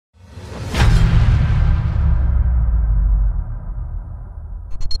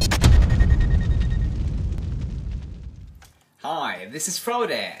Hi, this is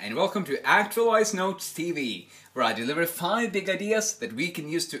Frode, and welcome to Actualize Notes TV, where I deliver 5 big ideas that we can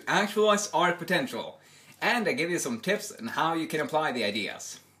use to actualize our potential. And I give you some tips on how you can apply the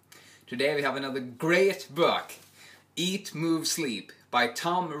ideas. Today we have another great book, Eat, Move, Sleep, by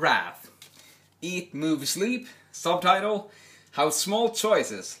Tom Rath. Eat, Move, Sleep, subtitle, How Small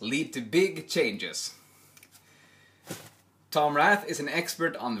Choices Lead to Big Changes. Tom Rath is an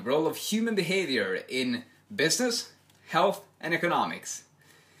expert on the role of human behavior in business, health, and economics.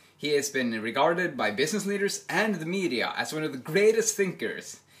 He has been regarded by business leaders and the media as one of the greatest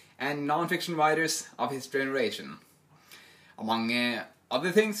thinkers and non-fiction writers of his generation. Among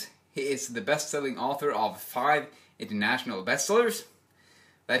other things, he is the best-selling author of 5 international bestsellers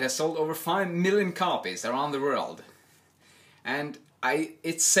that has sold over 5 million copies around the world. And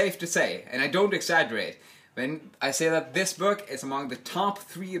it's safe to say, and I don't exaggerate, when I say that this book is among the top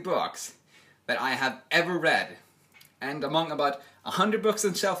 3 books that I have ever read. And among about 100 books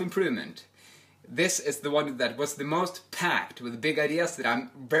on self-improvement, this is the one that was the most packed with big ideas that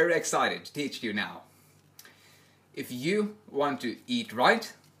I'm very excited to teach you now. If you want to eat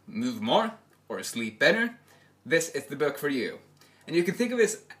right, move more, or sleep better, this is the book for you. And you can think of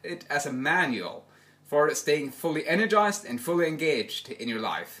it as a manual for staying fully energized and fully engaged in your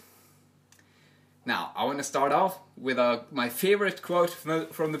life. Now, I want to start off with my favorite quote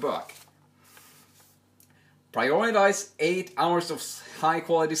from the book. Prioritize 8 hours of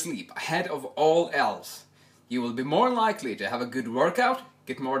high-quality sleep ahead of all else. You will be more likely to have a good workout,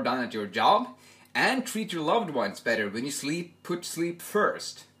 get more done at your job, and treat your loved ones better when you put sleep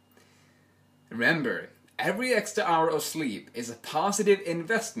first. Remember, every extra hour of sleep is a positive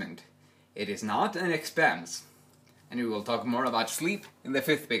investment. It is not an expense. And we will talk more about sleep in the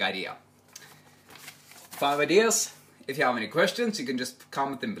 5th big idea. 5 ideas. If you have any questions, you can just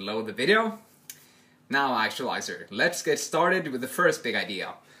comment them below the video. Now, Actualizer, let's get started with the first big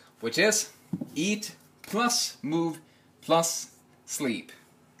idea, which is eat plus move plus sleep.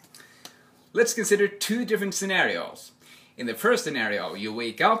 Let's consider 2 different scenarios. In the first scenario, you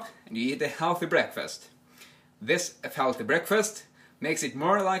wake up and you eat a healthy breakfast. This healthy breakfast makes it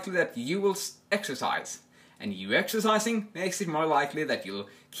more likely that you will exercise. And you exercising makes it more likely that you'll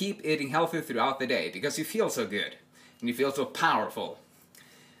keep eating healthy throughout the day because you feel so good and you feel so powerful.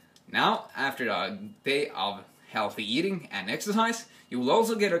 Now, after a day of healthy eating and exercise, you will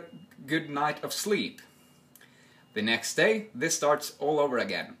also get a good night of sleep. The next day, this starts all over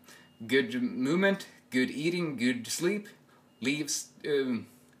again. Good movement, good eating, good sleep makes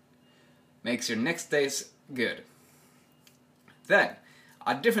your next days good. Then,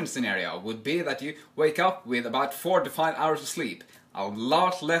 a different scenario would be that you wake up with about 4 to 5 hours of sleep, a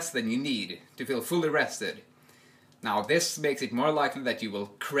lot less than you need to feel fully rested. Now this makes it more likely that you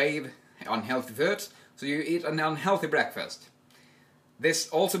will crave unhealthy foods, so you eat an unhealthy breakfast. This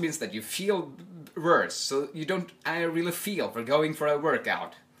also means that you feel worse, so you don't really feel for going for a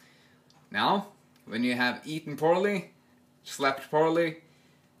workout. Now, when you have eaten poorly, slept poorly,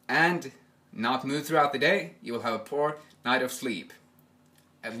 and not moved throughout the day, you will have a poor night of sleep.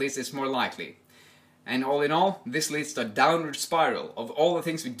 At least it's more likely. And all in all, this leads to a downward spiral of all the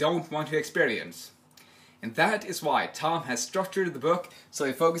things we don't want to experience. And that is why Tom has structured the book so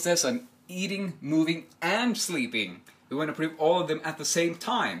he focuses on eating, moving, and sleeping. We want to prove all of them at the same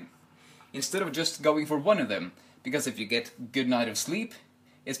time, instead of just going for one of them. Because if you get a good night of sleep,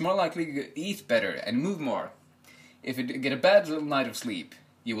 it's more likely you eat better and move more. If you get a bad night of sleep,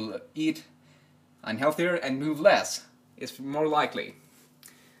 you will eat unhealthier and move less. It's more likely.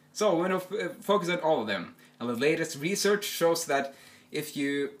 So we want to focus on all of them. And the latest research shows that if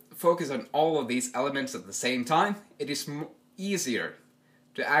you focus on all of these elements at the same time, it is easier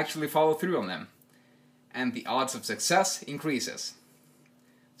to actually follow through on them. And the odds of success increases.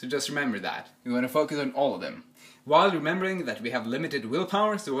 So just remember that. We want to focus on all of them. While remembering that we have limited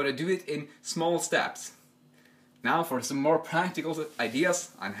willpower, so we want to do it in small steps. Now for some more practical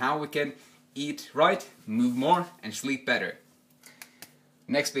ideas on how we can eat right, move more, and sleep better.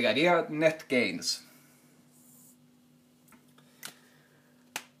 Next big idea, net gains.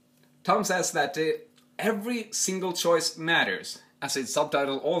 Tom says that every single choice matters, as its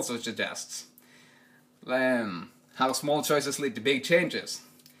subtitle also suggests. How small choices lead to big changes.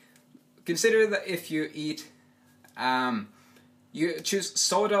 Consider that if you eat, you choose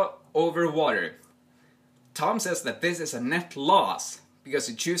soda over water. Tom says that this is a net loss, because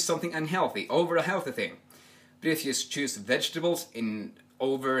you choose something unhealthy over a healthy thing. But if you choose vegetables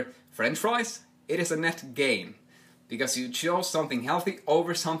over French fries, it is a net gain, because you chose something healthy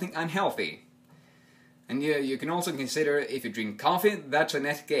over something unhealthy. And you can also consider if you drink coffee, that's a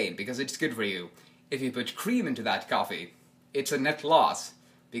net gain, because it's good for you. If you put cream into that coffee, it's a net loss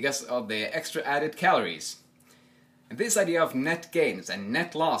because of the extra added calories. And this idea of net gains and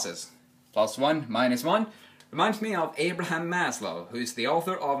net losses, +1, -1, reminds me of Abraham Maslow, who is the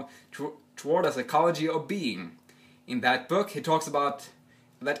author of Toward a Psychology of Being. In that book, he talks about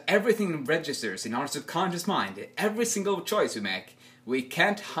that everything registers in our subconscious mind. Every single choice we make, we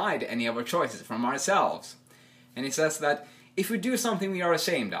can't hide any of our choices from ourselves. And he says that if we do something we are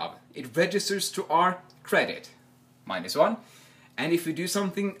ashamed of, it registers to our credit, -1. And if we do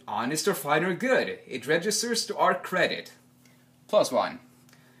something honest or fine or good, it registers to our credit, +1.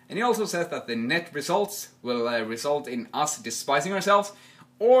 And he also says that the net results will result in us despising ourselves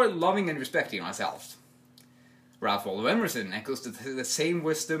or loving and respecting ourselves. Ralph Waldo Emerson echoes the same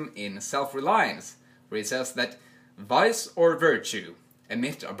wisdom in Self-Reliance, where he says that vice or virtue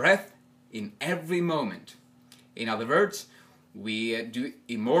emit a breath in every moment. In other words, we do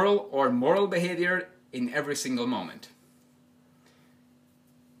immoral or moral behavior in every single moment.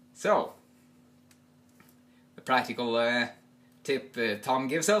 So, the practical tip Tom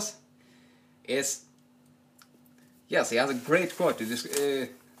gives us is, yes, he has a great quote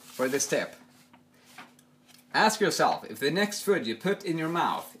for this tip. Ask yourself if the next food you put in your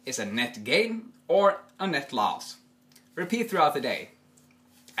mouth is a net gain or a net loss. Repeat throughout the day.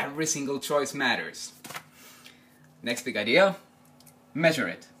 Every single choice matters. Next big idea, measure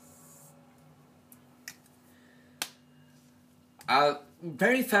it. A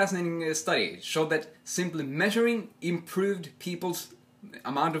very fascinating study showed that simply measuring improved people's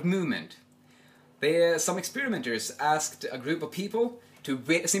amount of movement. Some experimenters asked a group of people to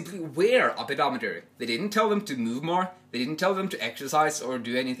simply wear a pedometer. They didn't tell them to move more, they didn't tell them to exercise or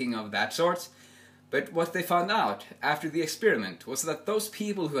do anything of that sort. But what they found out after the experiment was that those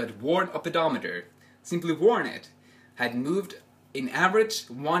people who had worn a pedometer, simply worn it, had moved in average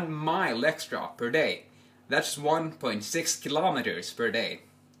 1 mile extra per day. That's 1.6 kilometers per day.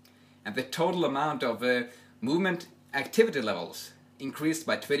 And the total amount of movement activity levels increased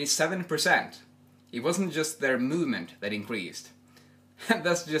by 27%. It wasn't just their movement that increased.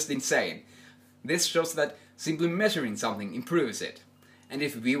 That's just insane. This shows that simply measuring something improves it. And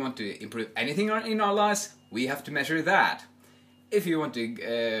if we want to improve anything in our lives, we have to measure that. If you want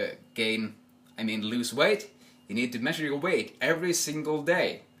to lose weight, you need to measure your weight every single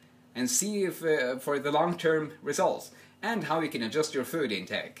day and see if for the long-term results and how you can adjust your food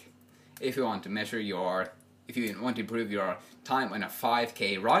intake. If you want to improve your time on a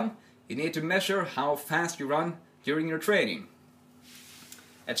 5K run, you need to measure how fast you run during your training,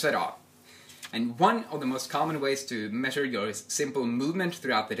 etc. And one of the most common ways to measure your simple movement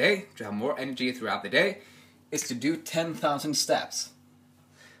throughout the day, to have more energy throughout the day, is to do 10,000 steps.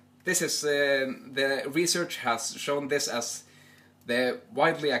 This is, the research has shown this as the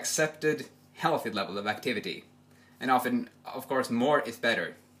widely accepted healthy level of activity. And often, of course, more is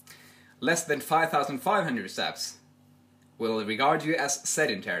better. Less than 5,500 steps will regard you as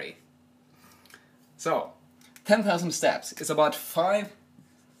sedentary. So, 10,000 steps is about 5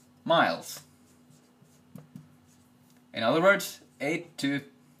 miles. In other words,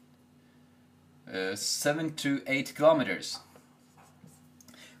 7 to 8 kilometers.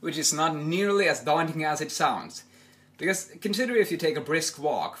 Which is not nearly as daunting as it sounds. Because consider if you take a brisk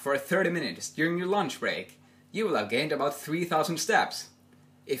walk for 30 minutes during your lunch break, you will have gained about 3,000 steps.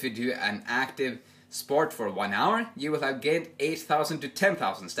 If you do an active sport for 1 hour, you will have gained 8,000 to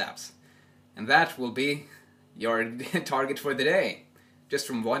 10,000 steps. And that will be your target for the day, just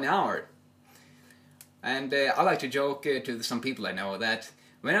from 1 hour. And I like to joke to some people I know that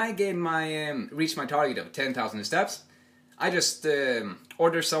when I reach my target of 10,000 steps, I just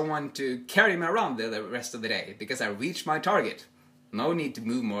order someone to carry me around the rest of the day, because I reached my target. No need to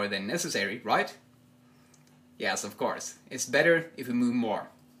move more than necessary, right? Yes, of course. It's better if we move more.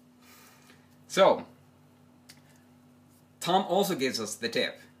 So, Tom also gives us the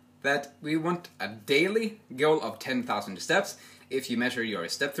tip that we want a daily goal of 10,000 steps if you measure your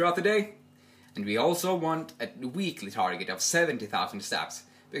step throughout the day. And we also want a weekly target of 70,000 steps,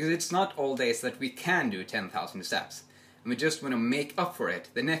 because it's not all days that we can do 10,000 steps. And we just want to make up for it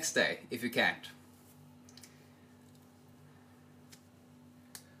the next day if you can't.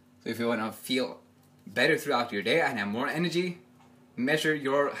 So if you want to feel better throughout your day and have more energy, measure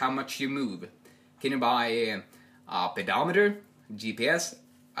how much you move. Can you buy a pedometer, GPS,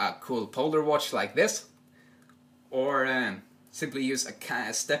 a cool polar watch like this, or simply use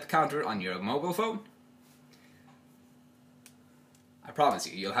a step counter on your mobile phone? I promise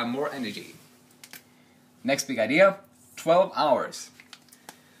you, you'll have more energy. Next big idea, 12 hours.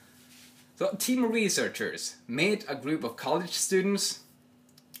 So a team of researchers made a group of college students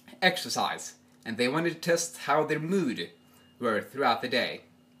exercise, and they wanted to test how their mood were throughout the day.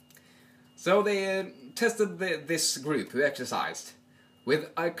 So they tested this group who exercised with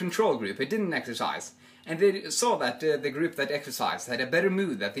a control group who didn't exercise, and they saw that the group that exercised had a better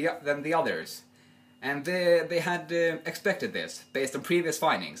mood than the others, and they had expected this based on previous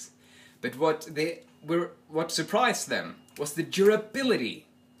findings. But what surprised them was the durability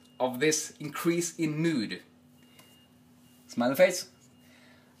of this increase in mood. Smiley face.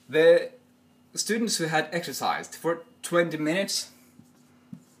 The students who had exercised for 20 minutes,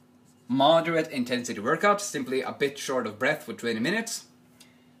 moderate intensity workout, simply a bit short of breath for 20 minutes,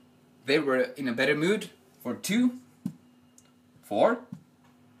 they were in a better mood for 2, 4,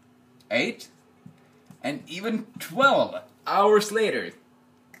 8, and even 12 hours later.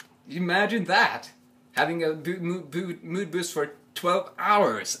 Imagine that! Having a mood boost for 12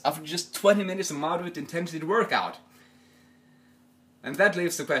 hours after just 20 minutes of moderate intensity workout. And that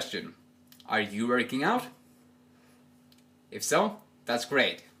leaves the question, are you working out? If so, that's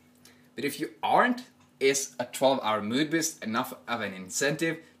great. But if you aren't, is a 12-hour mood boost enough of an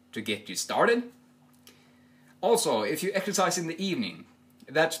incentive to get you started? Also, if you exercise in the evening,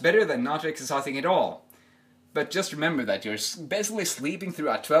 that's better than not exercising at all. But just remember that you're basically sleeping through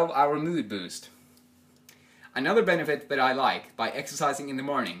a 12-hour mood boost. Another benefit that I like by exercising in the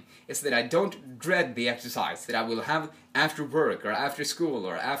morning is that I don't dread the exercise that I will have after work or after school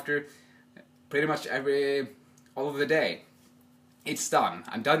or after pretty much all of the day. It's done.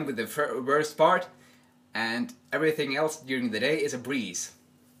 I'm done with the worst part, and everything else during the day is a breeze.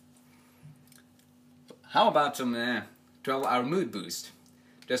 How about some 12-hour mood boost?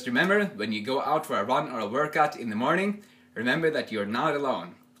 Just remember, when you go out for a run or a workout in the morning, remember that you're not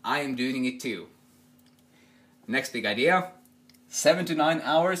alone. I am doing it too. Next big idea, 7 to 9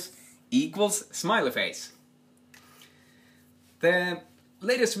 hours equals smiley face. The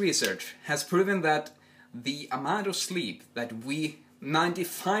latest research has proven that the amount of sleep that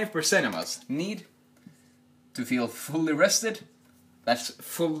 95% of us need to feel fully rested, that's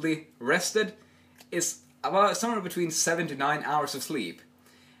fully rested, is about somewhere between 7 to 9 hours of sleep.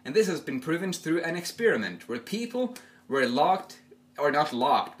 And this has been proven through an experiment where people were locked, or not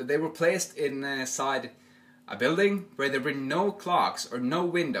locked, but they were placed inside a building where there were no clocks or no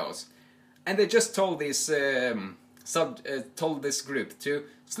windows, and they just told this group to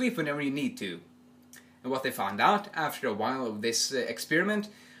sleep whenever you need to. And what they found out after a while of this experiment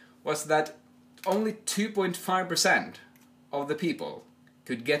was that only 2.5% of the people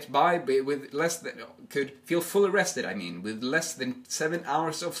could get by with could feel fully rested, with less than 7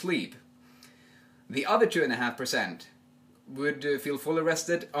 hours of sleep. The other 2.5% would feel fully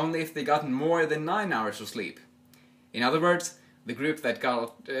rested only if they got more than 9 hours of sleep. In other words, the group that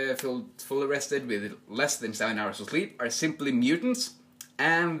got fully rested with less than 7 hours of sleep are simply mutants,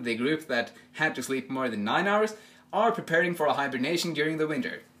 and the group that had to sleep more than 9 hours are preparing for a hibernation during the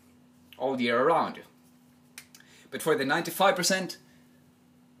winter, all year around. But for the 95%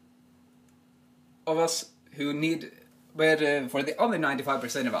 of us who need, for the other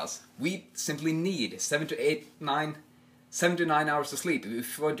 95% of us, we simply need 7 to 9 hours of sleep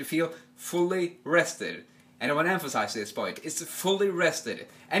if we want to feel fully rested. And I want to emphasize this point, it's fully rested.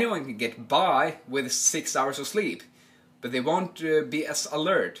 Anyone can get by with 6 hours of sleep, but they won't be as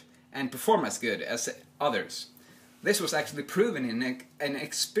alert and perform as good as others. This was actually proven in an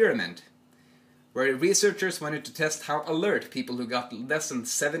experiment where researchers wanted to test how alert people who got less than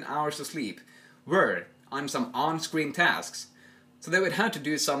 7 hours of sleep were on some on-screen tasks. So they would have to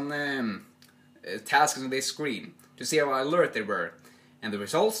do some tasks on this screen to see how alert they were. And the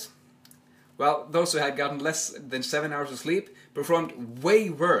results? Well, those who had gotten less than 7 hours of sleep performed way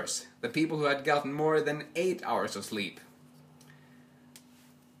worse than people who had gotten more than 8 hours of sleep.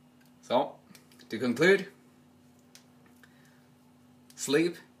 So, to conclude,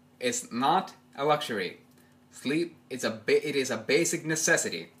 sleep is not a luxury. Sleep is it is a basic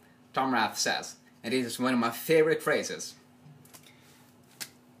necessity, Tom Rath says, and it is one of my favorite phrases.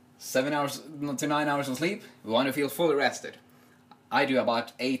 7 hours to 9 hours of sleep, we want to feel fully rested. I do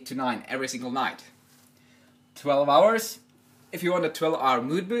about 8 to 9 every single night. 12 hours, if you want a 12-hour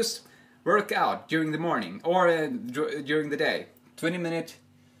mood boost, work out during the morning or during the day. 20-minute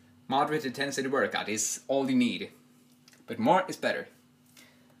moderate intensity workout is all you need. But more is better.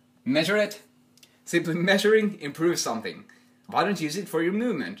 Measure it. Simply measuring improves something. Why don't you use it for your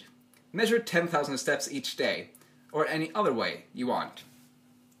movement? Measure 10,000 steps each day, or any other way you want.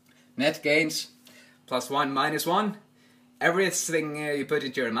 Net gains, +1, -1. Everything you put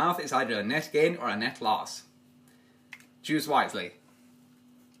into your mouth is either a net gain or a net loss. Choose wisely.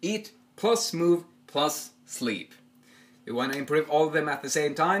 Eat plus move plus sleep. We want to improve all of them at the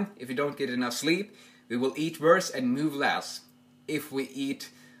same time. If you don't get enough sleep, we will eat worse and move less. if we eat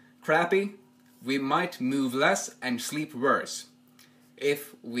crappy, we might move less and sleep worse.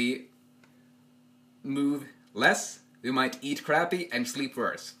 If we move less, we might eat crappy and sleep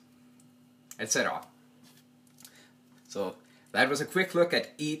worse, etc. So that was a quick look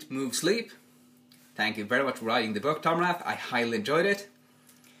at Eat, Move, Sleep. Thank you very much for writing the book, Tom Rath. I highly enjoyed it.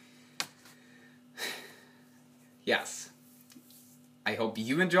 Yes. I hope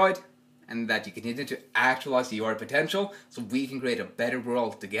you enjoyed and that you continue to actualize your potential so we can create a better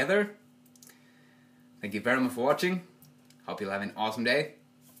world together. Thank you very much for watching. Hope you'll have an awesome day.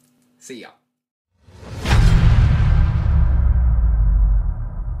 See ya.